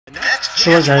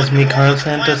Hello guys, me Carl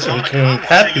Santos, aka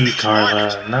Happy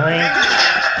Carla 9,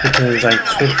 because I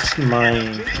switched my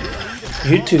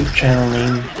YouTube channel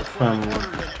name from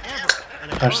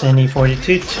Arseni42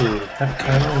 to Happy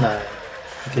Carla 9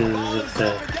 because of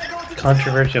the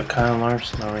controversy of Kyle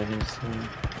Larson already. So,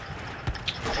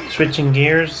 switching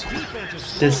gears,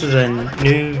 this is a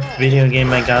new video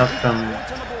game I got from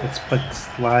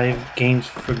Xbox Live Games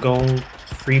for Gold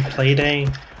free play day,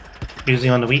 usually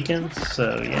on the weekends.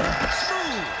 So yeah,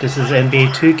 this is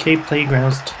NBA2K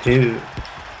Playgrounds 2,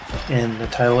 and the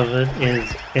title of it is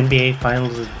NBA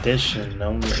Finals Edition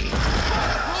only.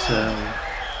 So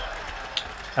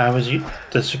I was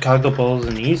the Chicago Bulls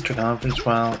in the Eastern Conference,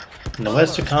 while in the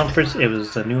Western Conference it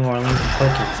was the New Orleans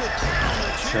Pelicans.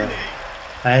 So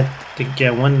I had to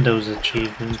get one of those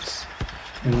achievements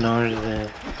in order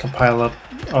to compile up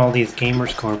all these gamer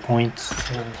score points.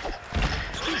 So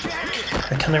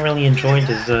I kind of really enjoyed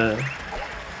this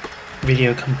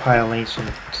video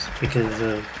compilation because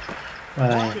of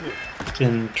what I've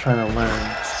been trying to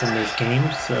learn in this game.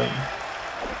 So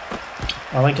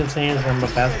all I can say is I'm a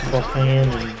basketball fan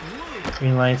and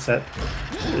realized that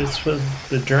this was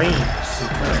the dream.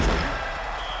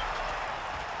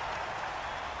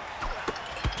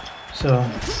 So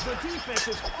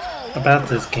about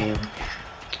this game,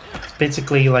 it's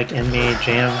basically like NBA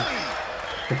Jam,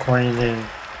 according to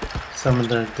some of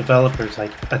the developers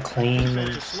like Acclaim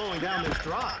and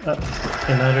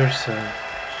others. So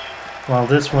while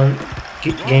this one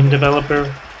game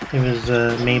developer, it was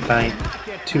made by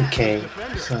 2K.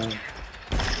 So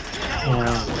you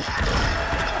know,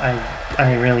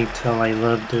 I really tell I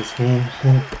love this game.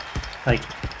 Like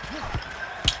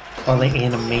all the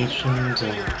animations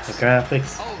and the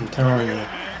graphics, I'm telling you,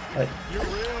 like,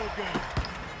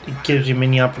 it gives you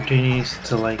many opportunities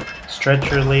to like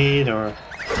stretch your lead or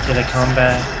get a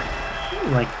comeback.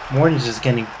 Like more than just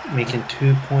making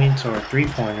 2 points or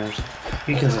 3-pointers,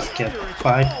 you can just get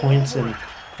 5 points in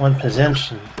one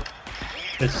possession.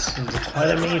 It's quite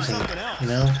amazing, you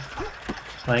know.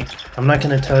 Like, I'm not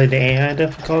gonna tell you the AI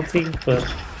difficulty, but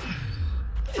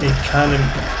it kind of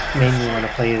made me want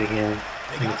to play it again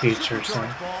in the future. So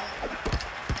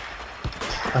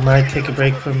I might take a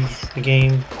break from the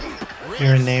game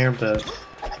here and there, but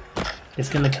it's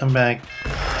gonna come back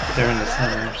during the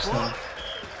summer.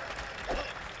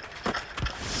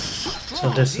 So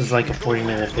this is like a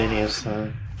 40-minute video.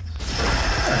 So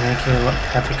I make you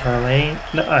Happy Carla 8.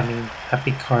 No, I mean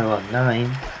Happy Carla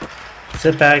 9.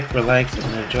 Sit back, relax,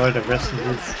 and enjoy the rest of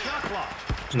this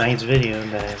night's video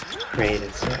that I've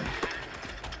created. So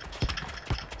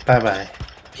bye bye.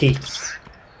 Peace.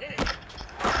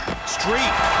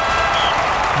 Street.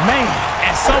 Man,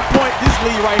 at some point this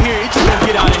lead right here, it's just gonna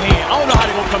get out of hand. I don't know how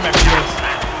they're gonna come back from this.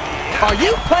 Are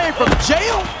you playing from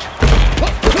jail?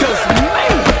 Because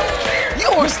man, you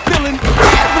are stealing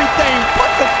everything. Put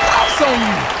the cops on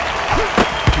you.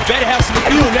 You better have some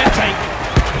fuel in that tank.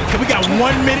 We got 1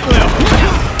 minute left.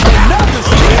 Another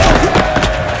steal.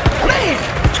 Man,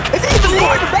 is he even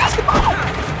more than basketball?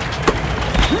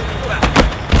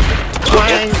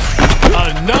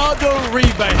 Another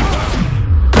rebound.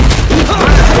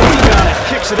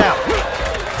 Kicks it out.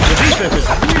 The defense is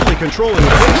really controlling the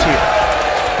pace here.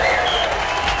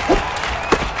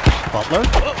 Butler.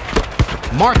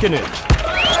 Marking it.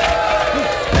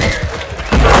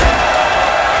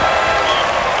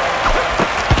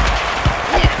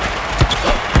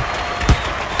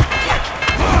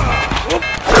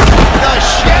 The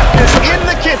chef is in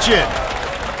the kitchen.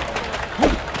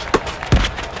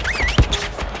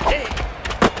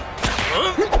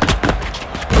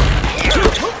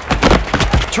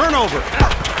 Turnover.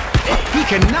 He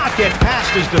cannot get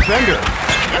past his defender.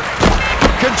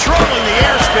 Controlling the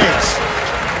airspace.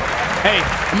 Hey,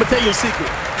 I'm gonna tell you a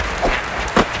secret.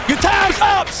 Your time's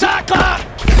up, shot clock.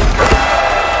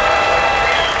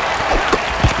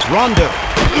 Rondo.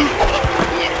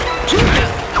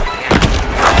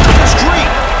 Street.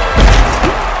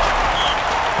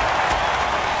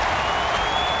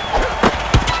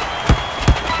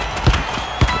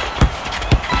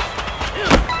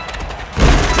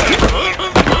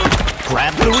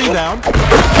 Grabs the rebound. Big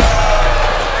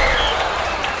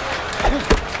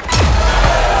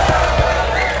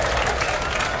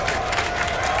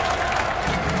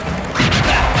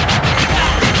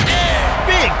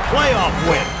playoff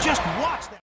win. Just watch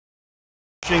that.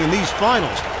 In these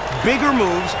finals, bigger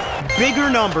moves, bigger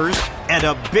numbers, and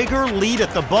a bigger lead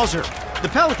at the buzzer. The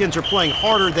Pelicans are playing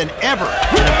harder than ever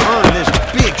and have earned this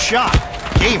big shot.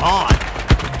 Game on.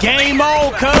 Game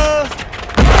on, cuz.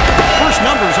 First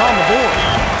numbers on the board.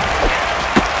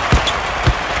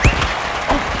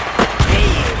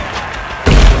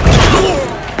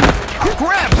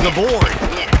 the board.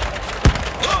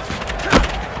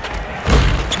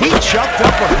 He chucked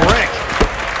up a brick.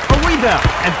 A rebound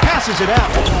and passes it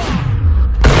out.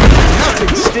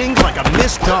 Nothing stings like a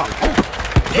missed dunk.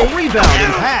 The rebound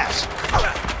and pass.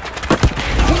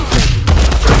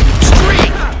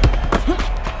 Streak.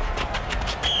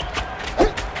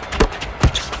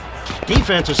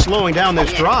 Defense is slowing down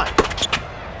this drive.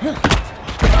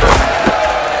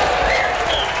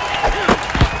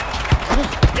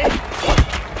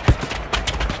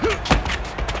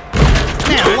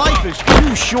 Man, life is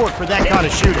too short for that kind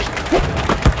of shooting.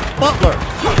 Butler.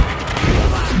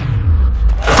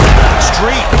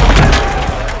 Streak.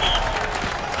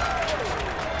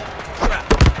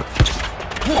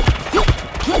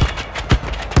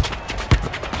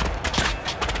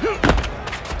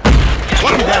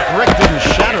 Lucky that brick didn't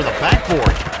shatter the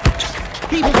backboard.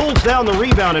 He pulls down the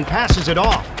rebound and passes it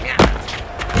off.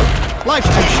 Life's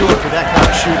too short for that kind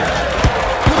of shooting.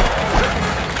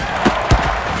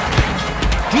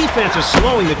 Defense is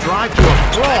slowing the drive to a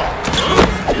crawl.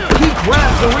 He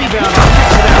grabs the rebound and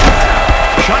kicks it out.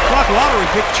 Shot clock lottery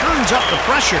pick turns up the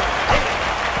pressure.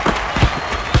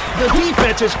 The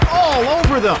defense is all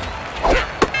over them.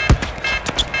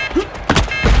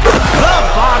 The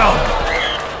bottom.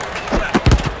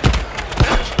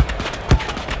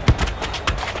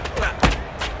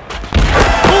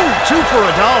 Boom, 2 for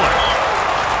 $1.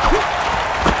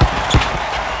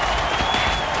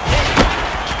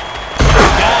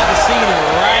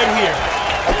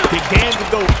 The game can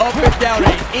go up and down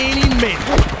at any minute.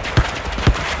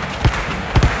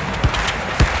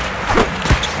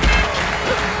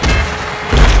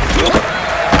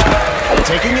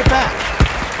 Taking it back.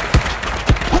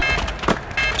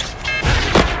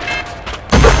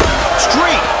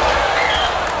 Streak.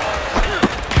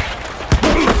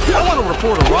 I want to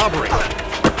report a robbery.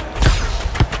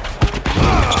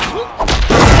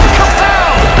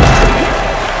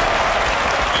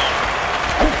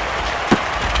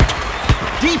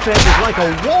 Defense is like a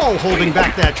wall holding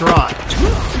back that drive.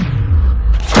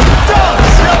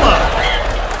 Dogzilla!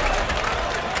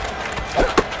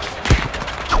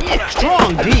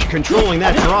 Strong D controlling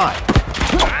that drive.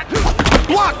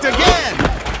 Blocked again!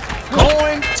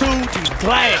 Going to the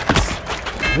glass.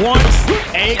 Once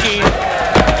again.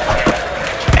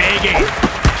 Again.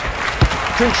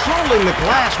 Controlling the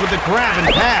glass with the grab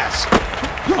and pass.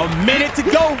 A minute to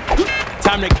go.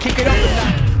 Time to kick it up a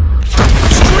notch.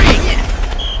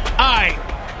 Alright,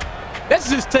 let's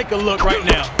just take a look right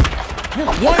now.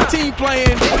 One team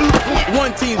playing,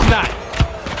 one team's not.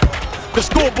 The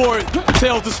scoreboard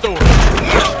tells the story.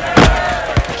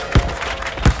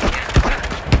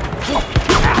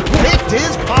 Picked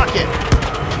his pocket.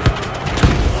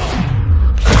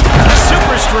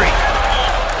 Super streak.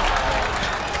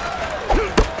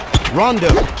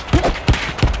 Rondo.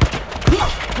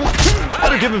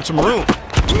 Better give him some room.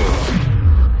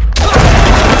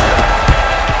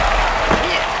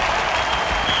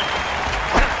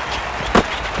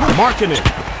 Marking it.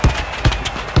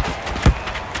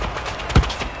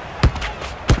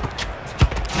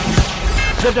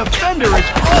 The defender is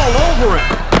all over him.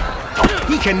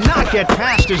 He cannot get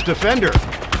past his defender.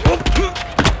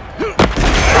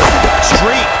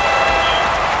 Streak.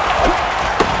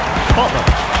 Butler.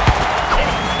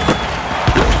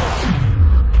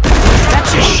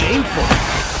 That's just shameful.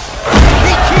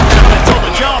 He keeps him until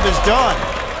the job is done.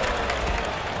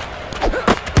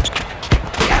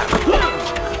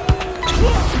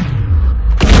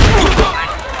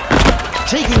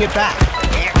 Taking it back.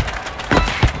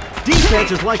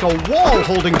 Defense is like a wall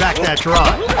holding back that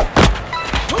drive.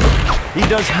 He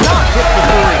does not hit the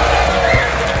three.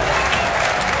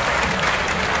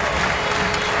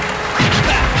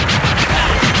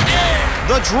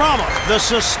 The drama, the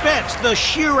suspense, the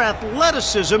sheer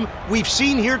athleticism we've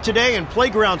seen here today in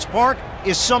Playgrounds Park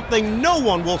is something no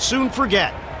one will soon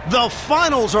forget. The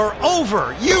finals are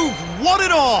over. You've won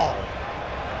it all.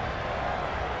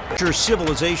 After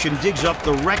civilization digs up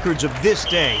the records of this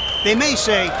day, they may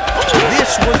say,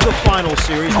 this was the final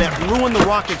series that ruined the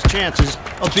Rockets' chances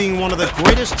of being one of the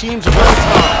greatest teams of all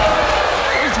time.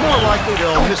 It's more likely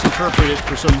they'll misinterpret it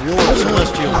for some war of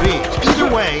celestial beings. Either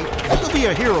way, you'll be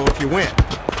a hero if you win.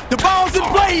 The ball's in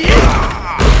play,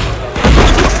 yeah!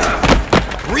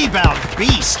 Rebound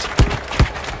beast.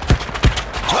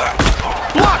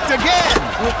 Blocked again!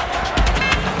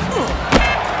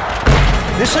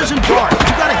 This isn't dark.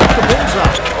 You gotta hit the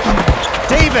bullseye.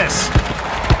 Davis.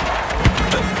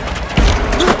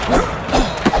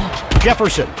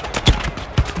 Jefferson.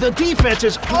 The defense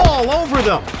is all over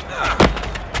them.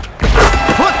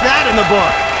 Put that in the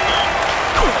book.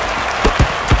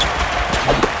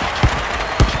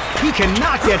 He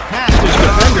cannot get past his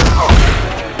defender.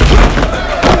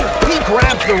 He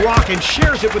grabs the rock and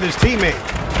shares it with his teammate.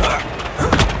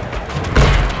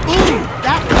 Ooh,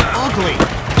 that was ugly.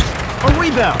 A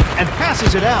rebound and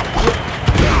passes it out.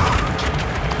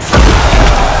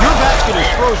 Your basket is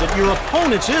frozen, your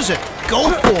opponent's isn't.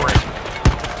 Go for it.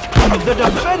 The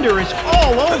defender is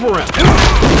all over him.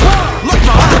 Look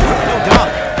behind. No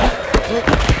doubt.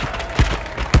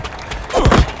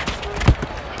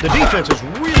 The defense is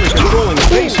really controlling the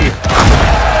pace here.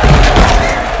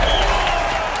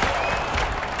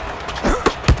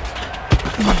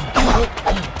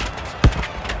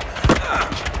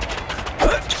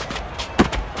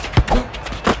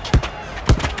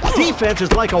 Defense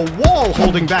is like a wall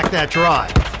holding back that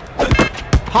drive.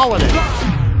 Holiday.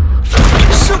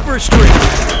 Super streak.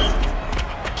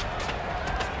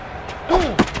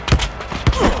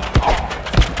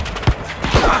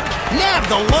 Nab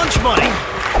the lunch money.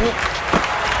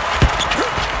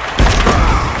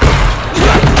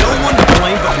 No one to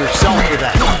blame but yourself for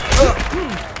that.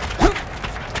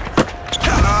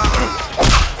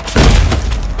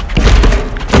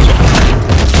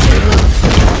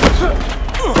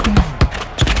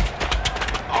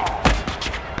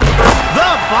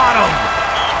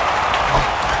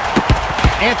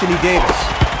 Anthony Davis.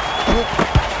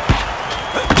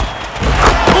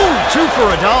 Ooh, $2 for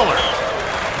 $1.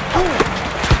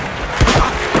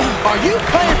 Are you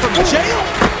playing from jail?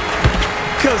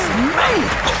 Cause man,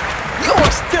 you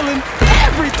are stealing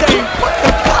everything. Put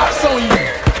the cops on you.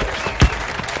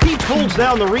 He pulls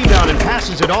down the rebound and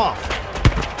passes it off.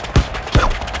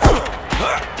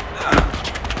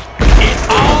 It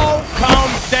all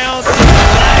comes down to the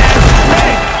last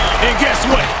minute. And guess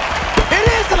what? It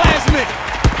is the last minute.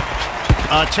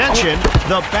 Attention,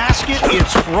 the basket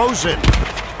is frozen.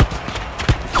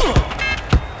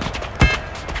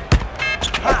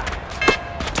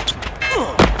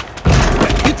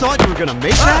 You thought you were going to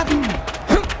make that?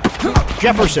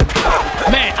 Jefferson.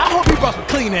 Man, I hope he brought some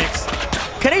Kleenex.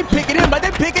 Can they pick it in like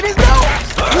they picking his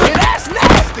nose? And that's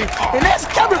nasty. And that's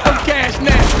coming from Cash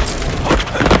Nasty.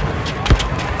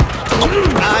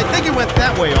 I think it went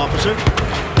that way, officer.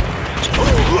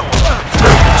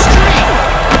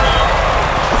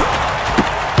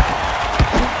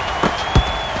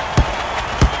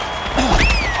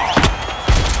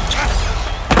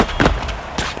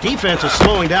 Defense is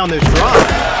slowing down this drive.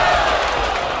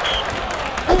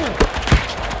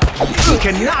 He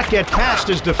cannot get past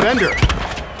his defender.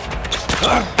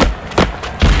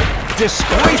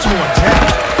 Disgraceful attack.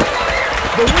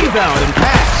 The rebound and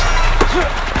pass.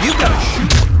 You gotta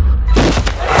shoot.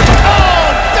 Oh,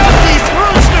 Ducky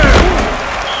Brewster!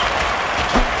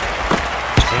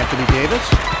 Anthony Davis.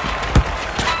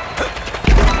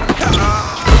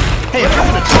 Hey, if you're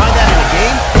gonna try that in a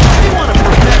game, you want to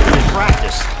perfect it in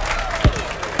practice.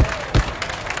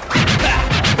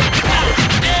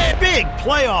 Big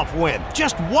playoff win.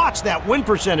 Just watch that win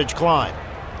percentage climb.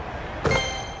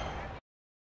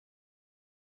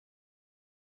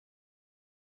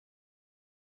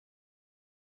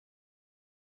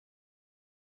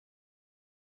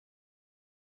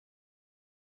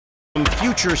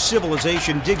 Future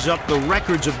civilization digs up the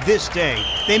records of this day.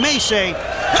 They may say,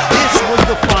 this was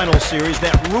the final series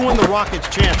that ruined the Rockets'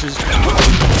 chances. You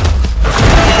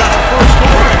got the first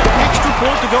score and an extra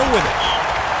point to go with it.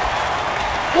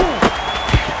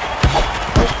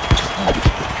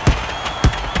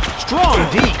 Strong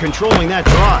D controlling that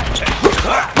drive.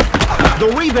 The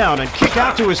rebound and kick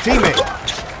out to his teammate.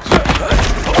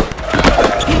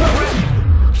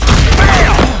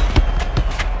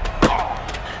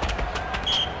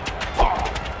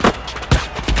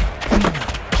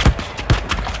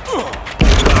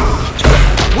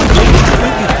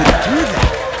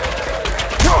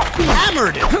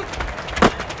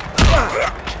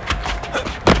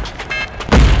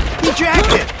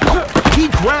 He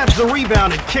grabs the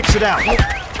rebound and kicks it out.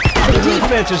 The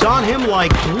defense is on him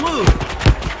like glue.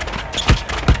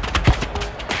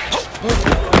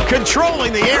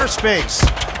 Controlling the airspace.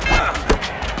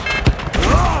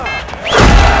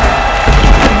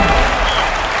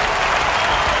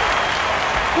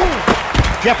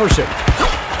 Jefferson.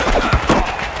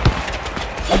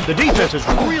 The defense is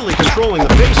really controlling the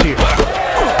pace here.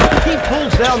 He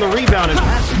pulls down the rebound and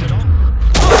passes it on.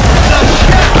 The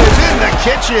chef is in the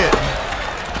kitchen.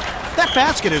 That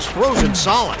basket is frozen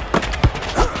solid.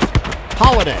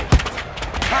 Holiday.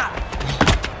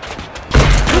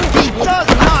 He does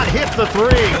not hit the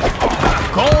three.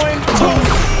 Going to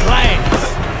class.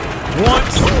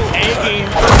 Once again.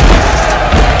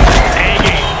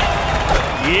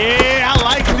 Yeah, I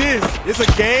like this. It's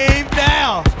a game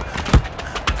now.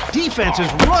 defense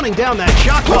is running down that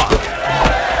shot clock.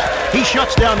 He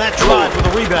shuts down that drive with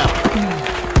a rebound.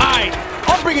 All right,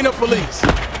 I'm bringing the police.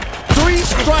 3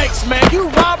 strikes, man. You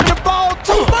robbing the ball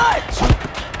too much.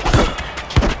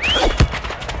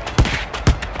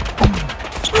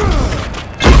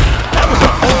 That was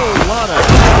a whole lot of...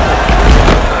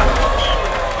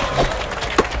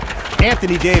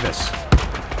 Anthony Davis.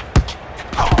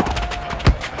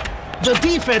 The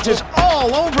defense is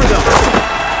all over them.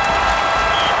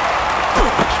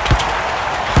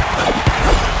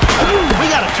 We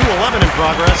got a 2-11 in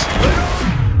progress.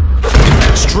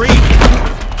 Streak.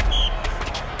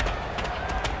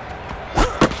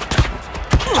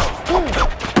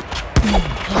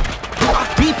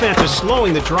 Defense is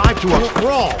slowing the drive to a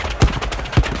crawl.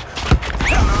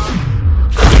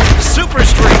 Super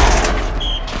streak.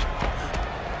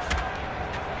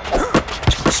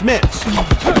 Smits.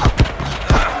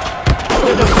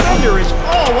 The defender is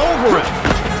all over him.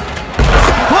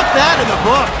 Put that in the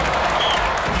book.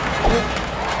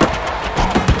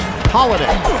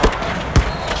 Holiday.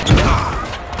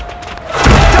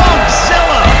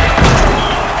 Dogzilla.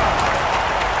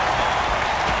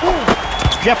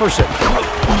 Jefferson.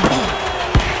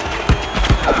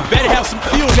 Better have some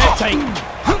fuel in that tank.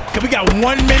 Cause we got 1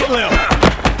 minute left.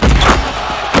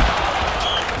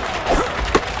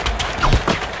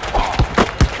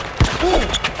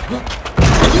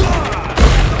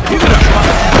 You're gonna try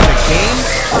to win a game?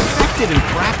 Perfect it in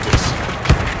practice.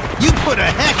 You put a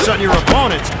hex on your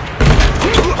opponent.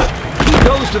 He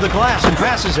goes to the glass and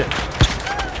passes it.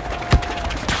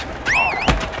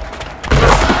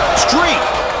 Streak.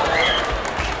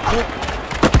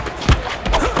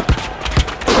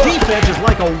 Defense is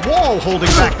like a wall holding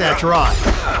back that drive.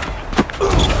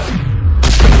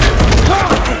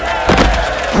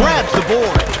 Grabs the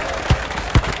board.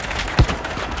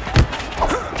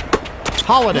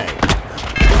 Holiday.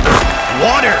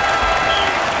 Water.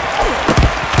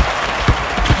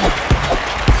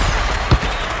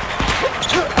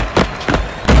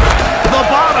 The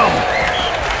bottom.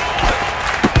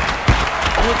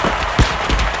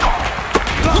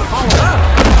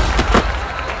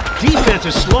 Defense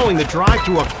is slowing the drive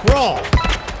to a crawl.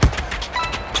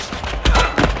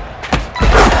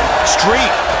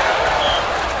 Streak.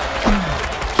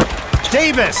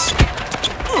 Davis.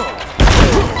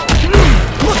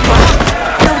 Look, Bob.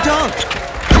 No dunk.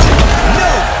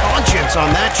 No conscience on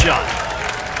that shot.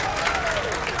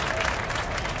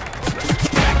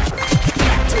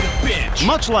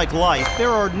 Much like life,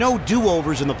 there are no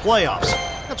do-overs in the playoffs.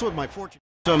 That's what my fortune...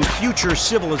 Some future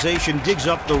civilization digs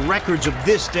up the records of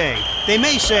this day. They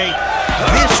may say,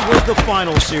 this was the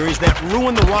final series that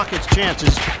ruined the Rockets'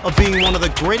 chances of being one of the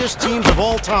greatest teams of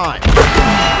all time.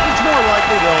 It's more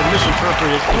likely they'll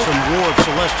misinterpret it as some war of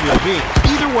celestial beings.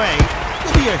 Either way,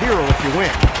 you'll be a hero if you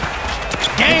win.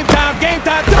 Game time, game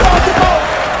time. Come on, come on.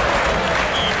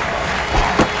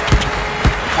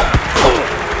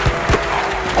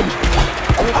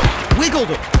 Wiggled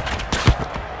him.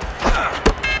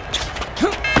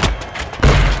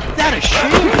 That is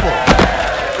shameful.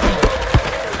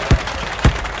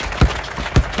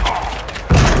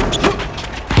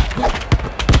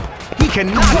 He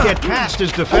cannot get past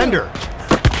his defender.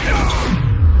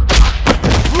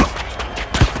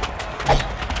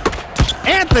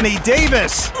 Anthony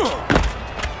Davis.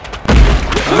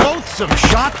 Loathsome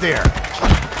shot there.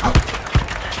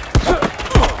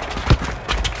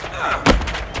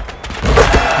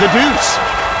 The deuce.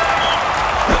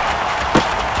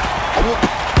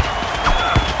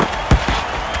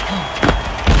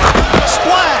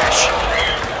 Splash.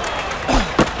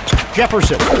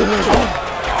 Jefferson.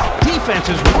 Defense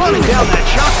is running down that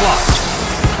shot clock.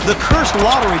 The cursed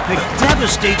lottery pick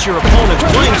devastates your opponent's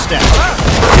playing stats.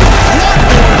 One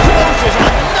more closes,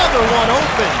 another one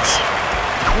opens.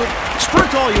 Sprint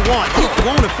all you want, it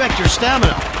won't affect your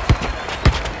stamina.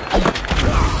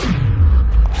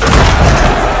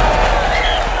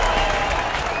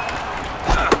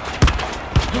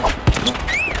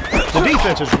 The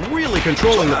defense is really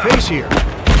controlling the pace here.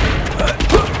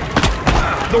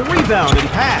 The rebound and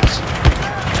pass.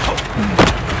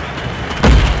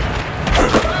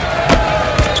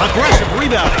 Aggressive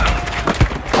rebounding.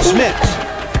 Smits.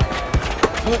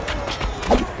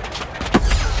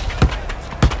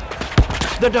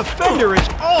 The defender is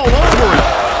all over it.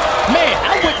 Man,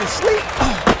 I went to sleep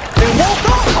and woke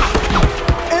up.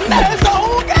 And that's the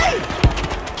whole game.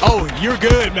 Oh, you're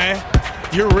good, man.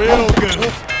 You're real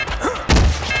good.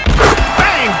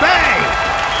 Bang, bang!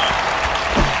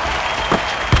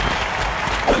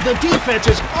 The defense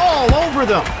is all over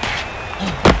them.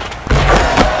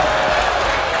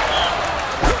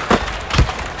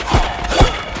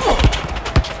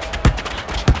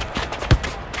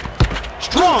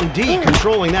 Strong D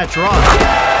controlling that drive.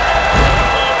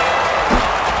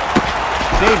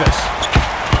 Davis.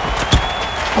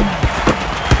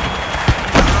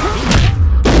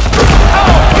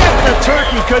 Oh, get the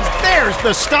turkey, because there's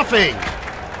the stuffing.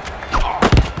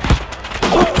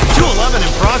 2-11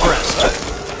 in progress.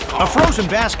 A frozen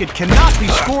basket cannot be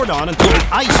scored on until the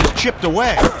ice is chipped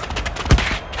away.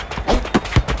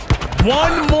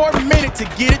 1 more minute to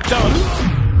get it done.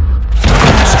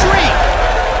 Streak.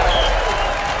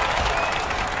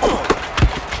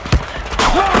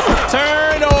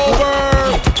 Turnover.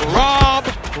 Rob.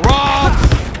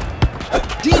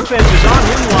 Defense is on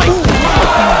him like...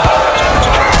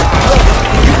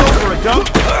 You go for a dunk?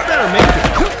 Better make it.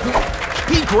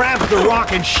 He grabs the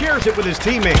rock and shares it with his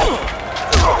teammate.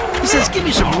 He says, give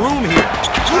me some room here.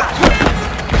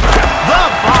 The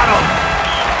bottom.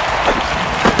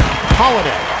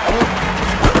 Holiday.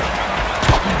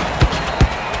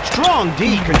 Strong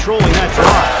D controlling that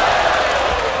drive.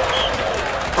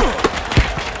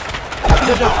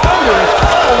 The defender is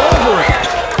all over it.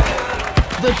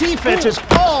 The defense is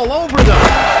all over them.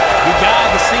 You got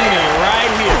the scenery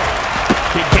right here.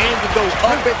 The game could go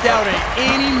up and down at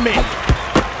any minute.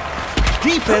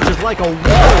 Defense is like a wall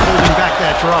holding back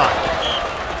that drive.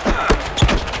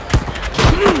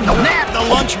 Nab the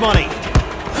lunch money.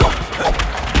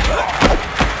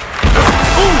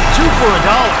 Ooh, 2 for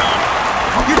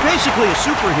 $1. You're basically a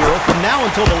superhero from now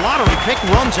until the lottery pick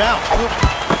runs out.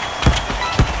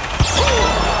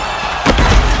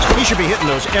 He should be hitting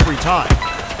those every time.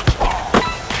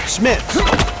 Smith. Street.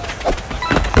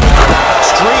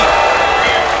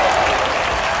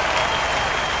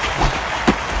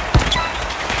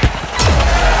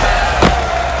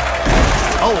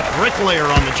 Oh, bricklayer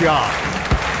on the job.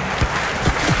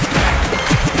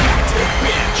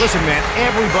 Listen, man,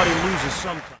 everybody loses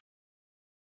sometimes.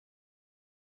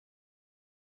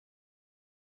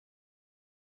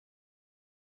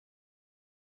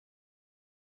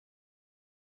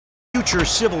 Future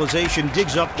civilization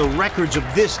digs up the records of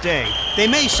this day. They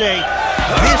may say,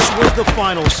 this was the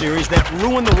final series that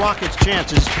ruined the Rockets'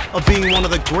 chances of being one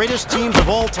of the greatest teams of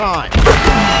all time.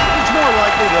 It's more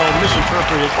likely they'll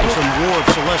misinterpret it as some war of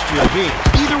celestial beings.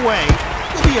 Either way,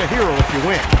 you'll be a hero if you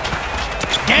win.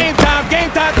 Game time,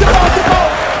 game time. Come on, come on.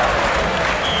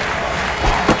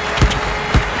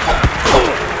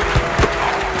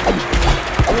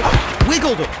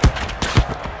 Wiggled him.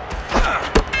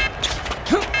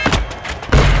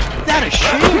 That is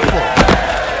shameful.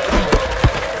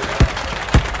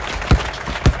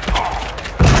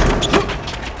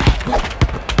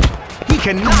 He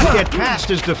cannot get past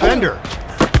his defender.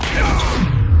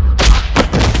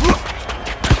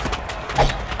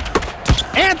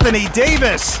 Anthony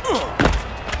Davis.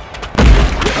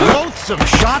 Loathsome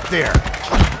shot there.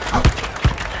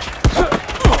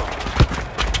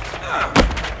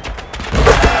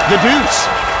 The deuce.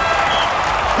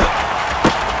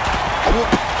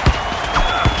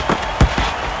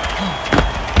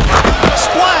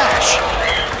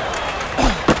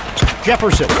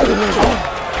 Jefferson.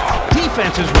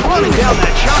 Defense is running down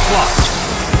that shot clock.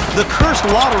 The cursed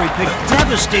lottery pick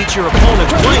devastates your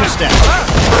opponent's playing stats.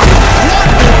 One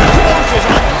more closes,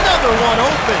 another one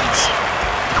opens.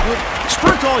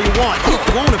 Sprint all you want, it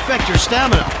won't affect your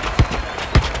stamina.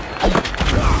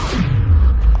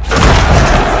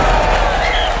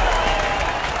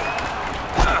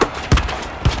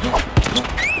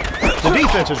 The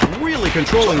defense is really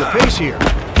controlling the pace here.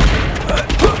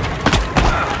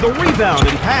 The rebound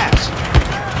and pass.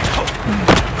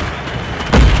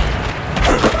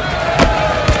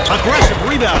 Aggressive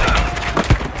rebounding.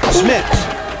 Smith.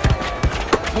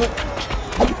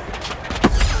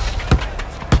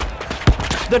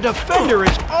 The defender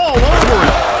is all over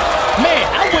it. Man,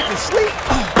 I went to sleep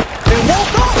and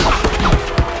woke up,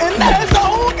 and that's the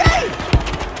whole game.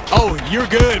 Oh, you're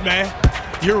good, man.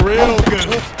 You're real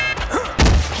good.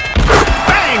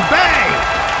 Bang, bang.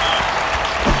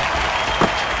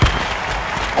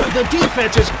 The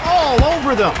defense is all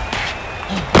over them.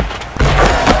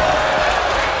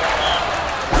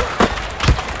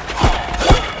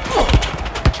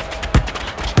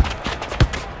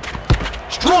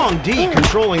 Strong D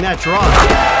controlling that drive.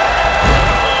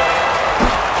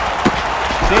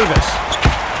 Davis.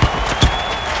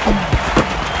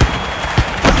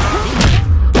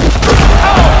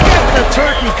 Oh, get the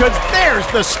turkey, because there's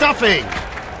the stuffing.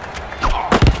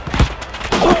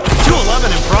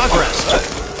 2-11 in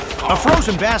progress. A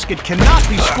frozen basket cannot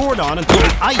be scored on until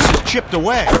the ice is chipped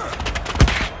away.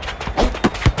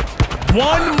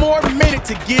 1 more minute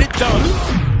to get it done.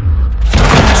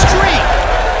 Streak.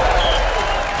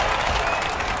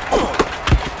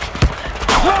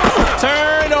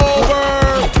 Turnover.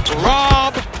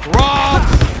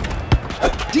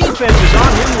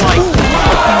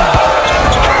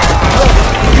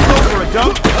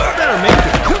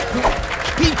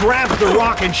 grabs the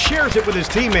rock and shares it with his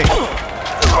teammate.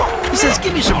 He says,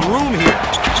 give me some room here.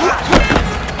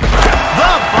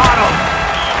 The bottom.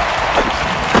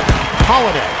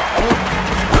 Holiday.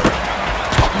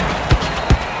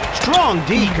 Strong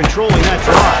D controlling that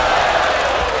drive.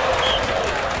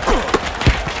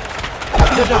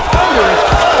 The defender is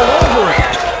all over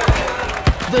it.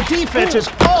 The defense is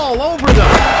all over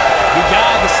them. You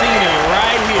got the scenery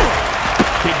right here.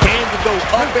 The game could go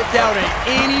up and down at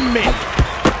any minute.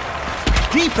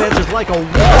 Defense is like a wall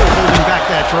holding back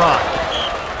that drive.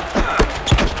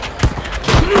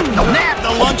 Nab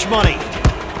the lunch money.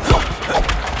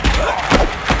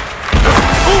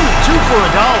 Ooh, 2 for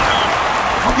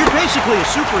 $1. You're basically a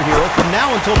superhero from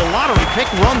now until the lottery pick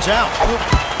runs out.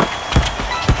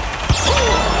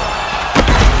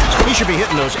 He should be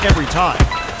hitting those every time.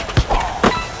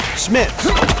 Smith.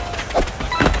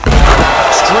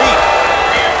 Street.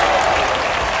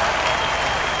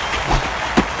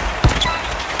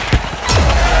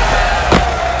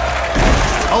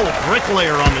 Oh,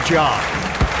 bricklayer on the job.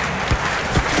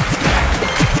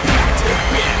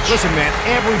 Listen, man,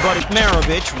 everybody,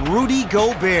 Maravich, Rudy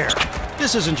Gobert.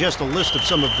 This isn't just a list of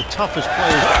some of the toughest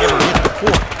players to ever hit the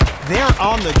court. They're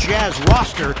on the Jazz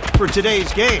roster for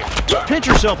today's game. Pinch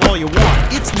yourself all you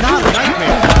want. It's not a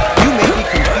nightmare. You may be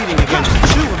competing against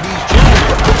 2 of these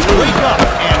gentlemen. Wake up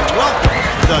and welcome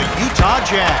the Utah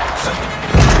Jazz.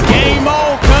 Game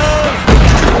on,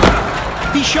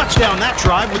 cuz. He shuts down that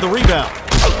drive with the rebound.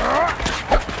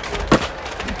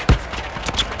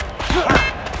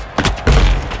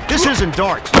 This isn't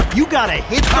darts. You gotta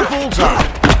hit the bullseye.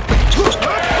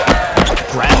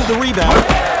 Grab the rebound.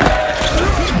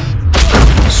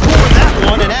 Score that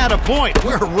one and add a point.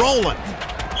 We're rolling.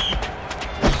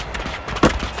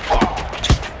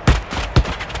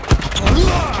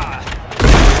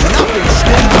 Nothing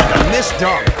stings like a missed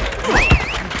dunk.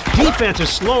 Defense is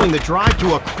slowing the drive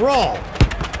to a crawl.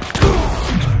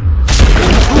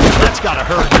 Ooh, that's gotta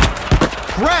hurt.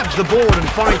 Grabs the board and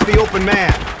finds the open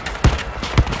man.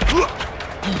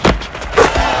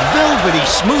 Velvety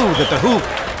smooth at the hoop.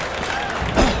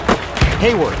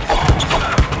 Hayward.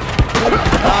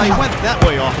 He went that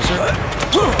way, officer.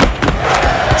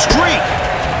 Streak.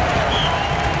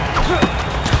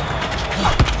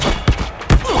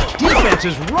 Defense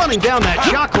is running down that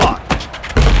shot clock.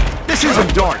 This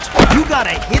isn't darts. You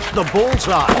gotta hit the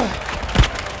bullseye.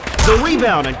 The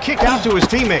rebound and kick out to his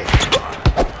teammate.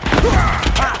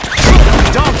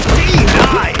 Dunk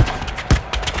denied.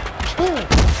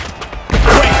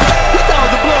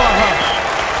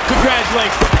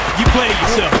 Congratulations, you played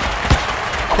yourself.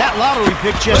 That lottery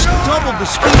pick just doubled the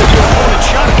speed of your opponent's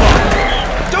shot clock.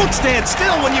 Don't stand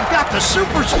still when you've got the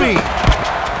super speed.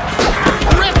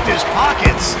 Ripped his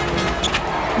pockets.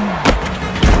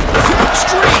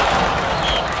 Streak.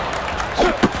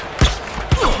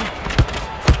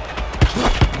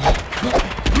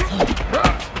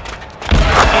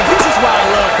 And this is why I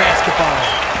love basketball.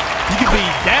 You can be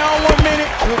down 1 minute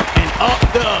and up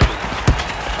the other.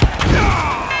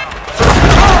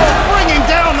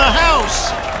 Down the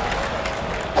house.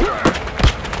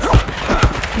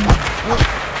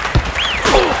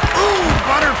 Ooh,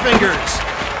 Butterfingers.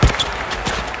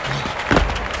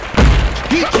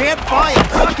 He can't buy a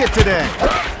bucket today.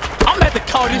 I'm gonna have to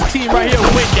call this team right here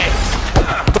win games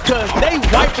because they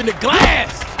wiping the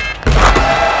glass.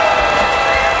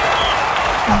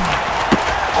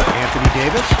 Anthony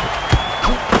Davis.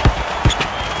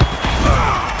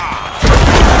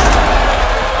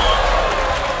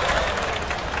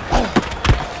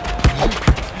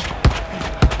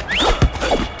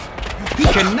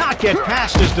 Cannot get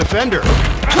past his defender.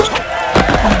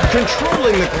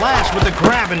 Controlling the glass with the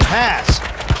grab and pass.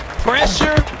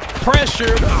 Pressure,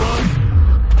 pressure.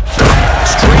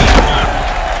 Streak.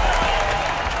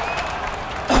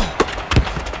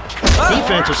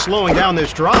 Defense is slowing down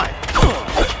this drive.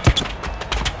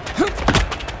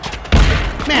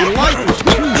 Man, life is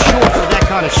too short for that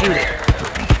kind of shooting.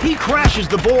 He crashes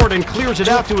the board and clears it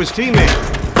out to his teammate.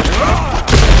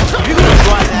 If you're going to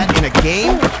try that in a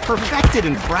game, perfect it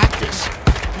in practice.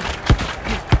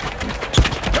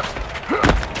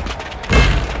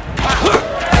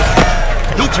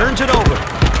 He turns it over.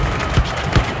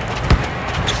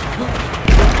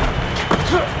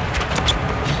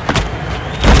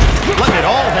 Letting it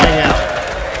all hang out.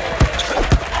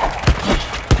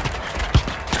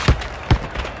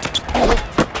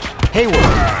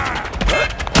 Hayward.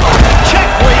 Check,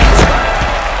 please.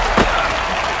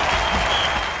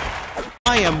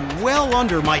 I am well well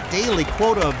under my daily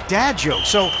quota of dad jokes,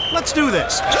 so let's do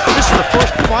this. This is the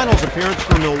first finals appearance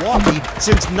for Milwaukee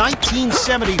since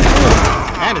 1974,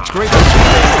 and it's great to see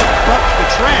they bucked the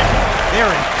trend.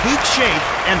 They're in peak shape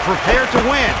and prepared to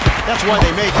win. That's why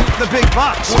they made the big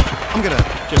bucks. I'm gonna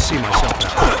just see myself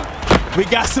out. We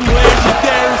got some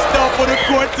legendary stuff on the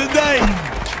court today.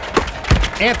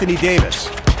 Anthony Davis.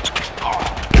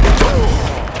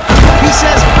 He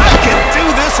says, I can do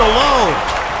this alone.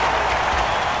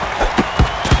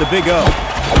 The Big O.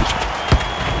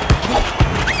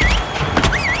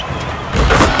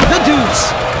 The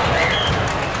Deuce.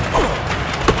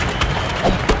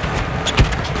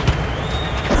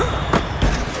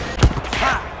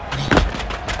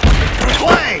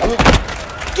 Play.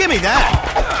 Give me that.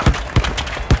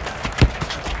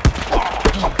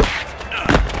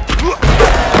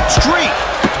 Streak.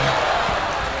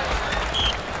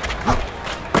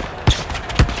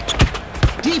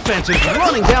 Defense is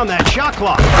running down that shot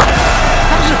clock.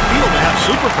 How does it feel to have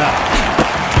superpowers?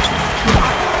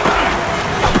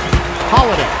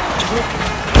 Holiday.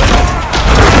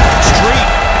 Streak.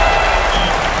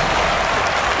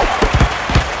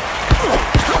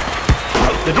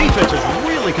 The defense is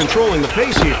really controlling the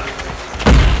pace here.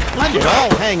 Let it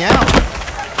all hang out.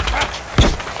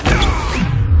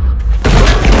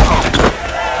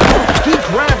 He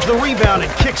grabs the rebound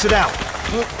and kicks it out.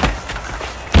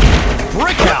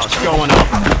 Brick house going up.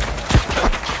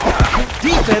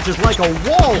 Defense is like a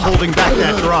wall holding back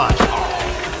that drive.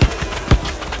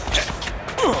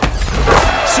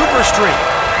 Super streak.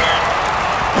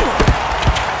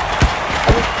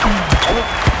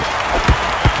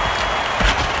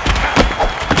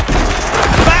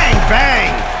 Bang,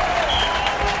 bang.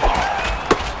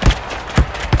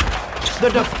 The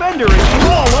defender is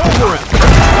all over him.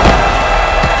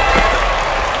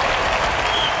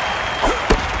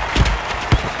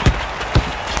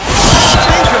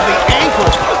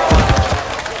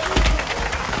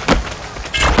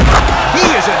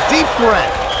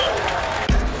 Threat.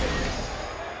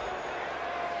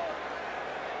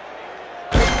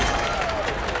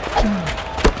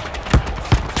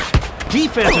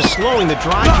 Defense is slowing the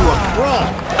drive to a crawl.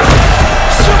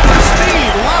 Super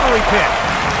speed lottery pick.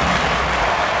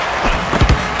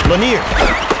 Lanier.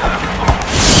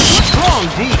 Strong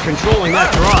D controlling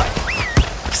that drive.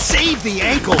 Save the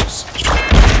ankles.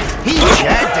 He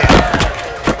jagged it.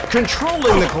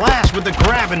 Controlling the glass with the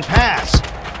grab and pass.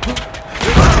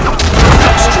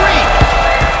 Streak.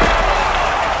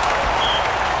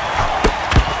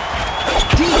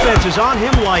 Defense is on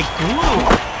him like glue.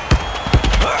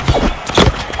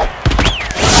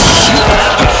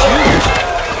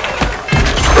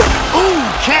 Ooh,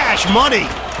 cash money.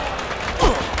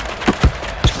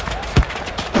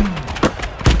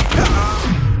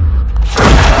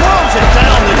 Throws it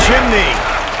down the chimney.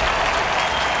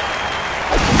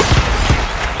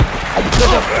 The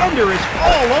defender is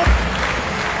all over.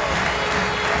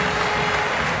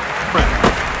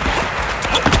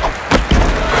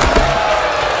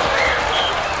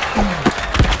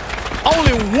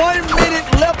 Only 1 minute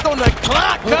left on the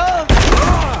clock, huh?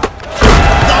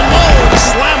 The low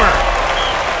slammer.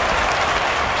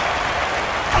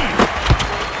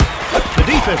 The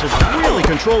defense is really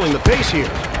controlling the pace here.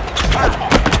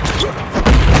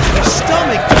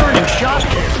 Stomach turning shot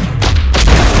there.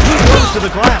 He goes to the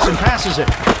glass and passes it.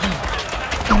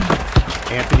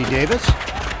 Anthony Davis.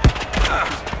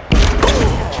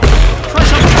 Try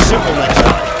something simple next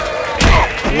time.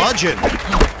 Bludgeon.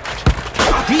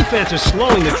 Defense is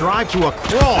slowing the drive to a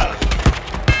crawl.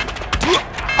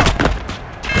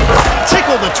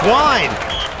 Tickle the twine.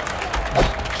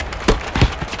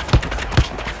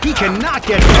 He cannot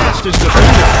get past his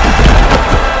defender.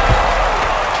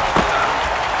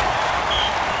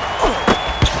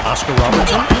 Oscar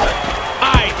Robertson.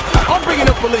 Alright, I'm bringing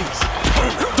the police.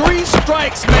 3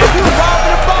 strikes, man. You're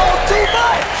robbing the ball too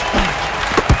much.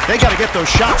 They got to get those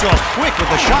shots off quick with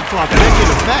the shot clock in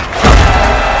effect.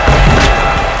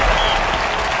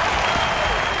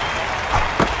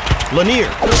 Lanier.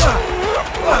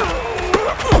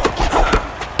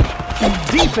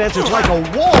 Defense is like a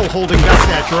wall holding back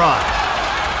that drive.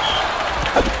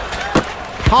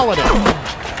 Holiday.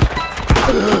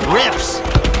 Rips.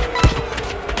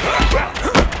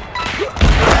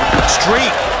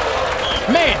 Streak.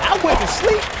 Man, I went to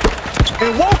sleep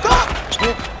and woke up.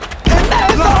 And now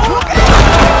it's all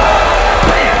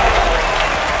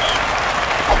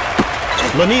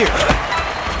Lanier.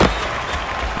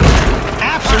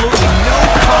 Absolutely no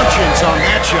conscience on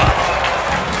that shot.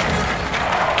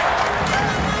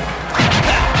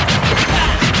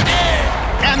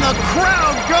 And the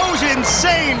crowd goes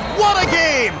insane. What a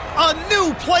game! A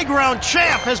new playground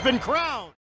champ has been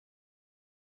crowned.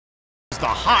 The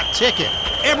hot ticket.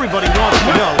 Everybody wants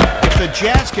to know if the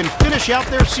Jazz can finish out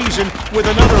their season with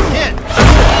another hit.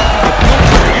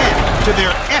 To their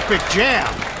epic jam.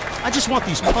 I just want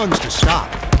these puns to stop.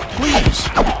 Please.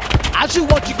 I just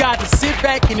want you guys to sit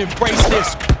back and embrace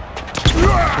this.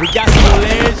 We got some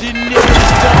legendary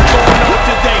stuff going on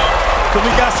today. So we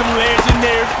got some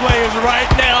legendary players right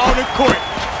now on the court.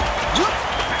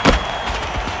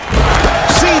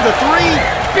 See the three,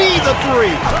 be the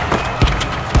three.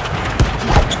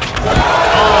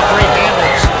 Oh, great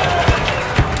handles.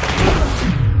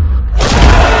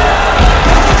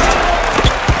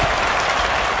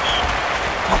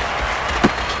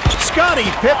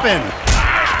 Scottie Pippen.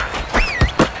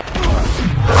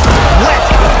 Wet.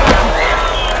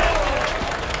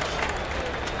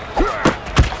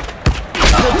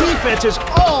 The defense is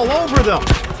all over them.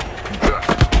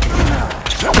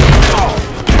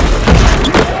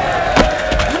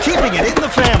 Keeping it in the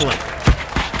family.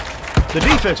 The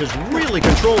defense is really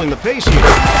controlling the pace here.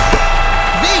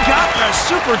 They got the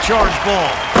supercharged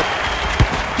ball.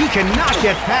 He cannot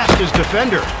get past his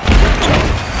defender.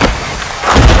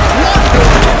 One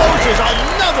closes,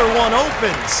 another one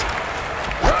opens.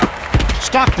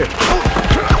 Stockton.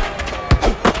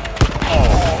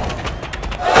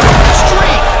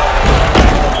 Streak.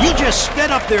 He just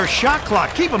sped up their shot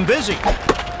clock. Keep them busy.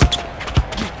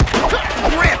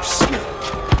 Rips.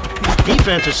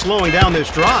 Defense is slowing down this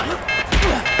drive.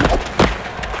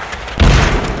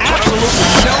 Absolutely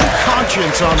no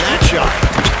conscience on that shot.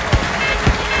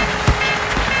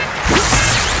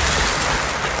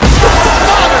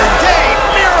 Modern day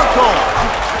miracle!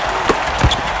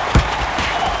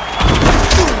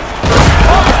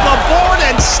 Off the board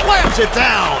and slams it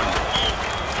down.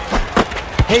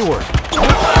 Hayward.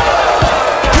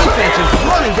 Defense is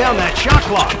running down that shot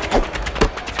clock.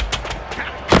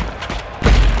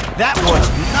 That was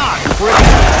not pretty.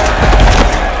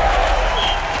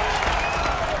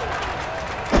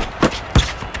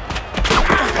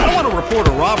 I don't want to report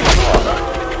a robbery.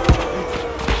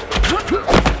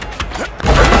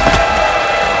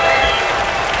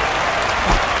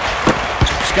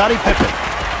 Scottie Pippen.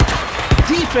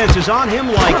 Defense is on him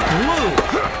like glue.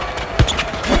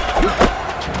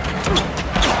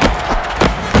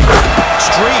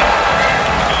 Streak.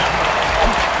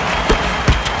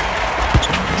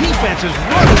 Defense is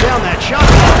running down that shot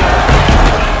clock.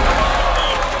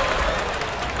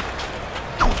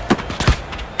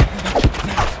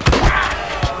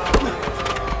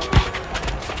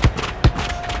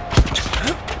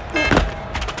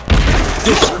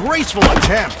 Disgraceful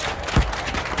attempt.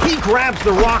 He grabs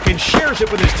the rock and shares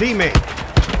it with his teammate.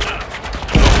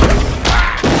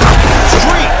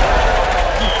 Streak.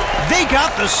 They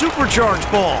got the supercharged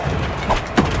ball.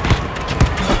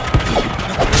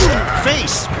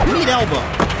 Face, meet elbow.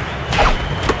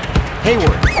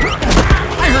 Hayward.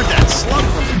 I heard that slug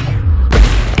from him.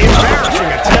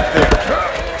 Embarrassing attempt there.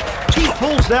 He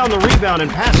pulls down the rebound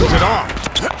and passes it off.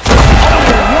 1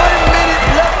 minute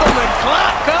left on the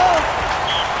clock,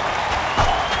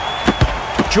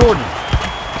 Jordan.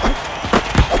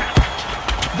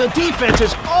 The defense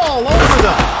is all over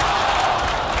them.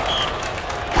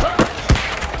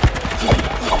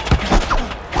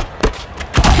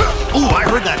 Ooh, I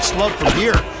heard that slug from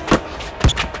here.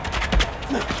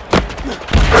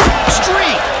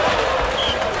 Streak!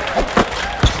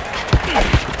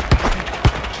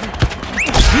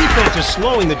 Defense is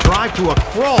slowing the drive to a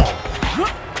crawl.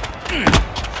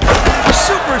 A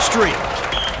super streak.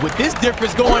 With this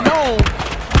difference going on,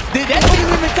 did that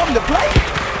even come to play?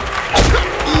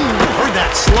 Heard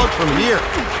that slug from here.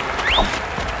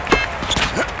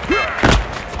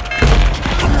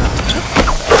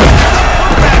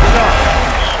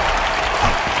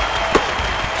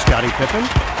 Scottie Pippen.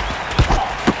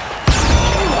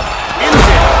 Ends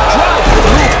it, drives to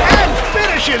the hoop, and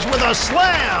finishes with a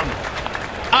slam.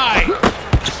 All right,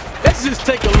 let's just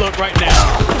take a look right now.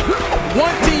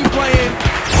 One team playing,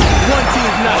 one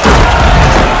team not.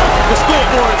 The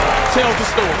scoreboard tells the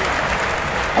story.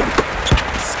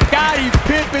 Scottie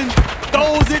Pippen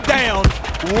throws it down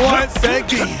once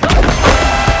again.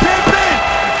 Pippen!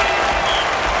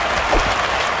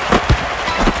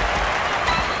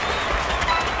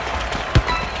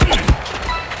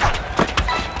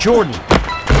 Jordan.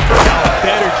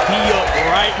 Better tee up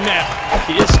right now.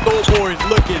 His scoreboard is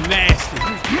looking nasty.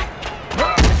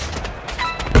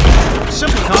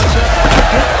 Simple concept.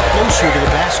 Get closer to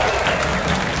the basket.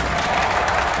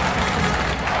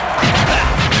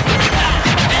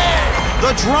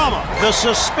 The drama, the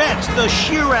suspense, the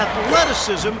sheer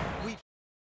athleticism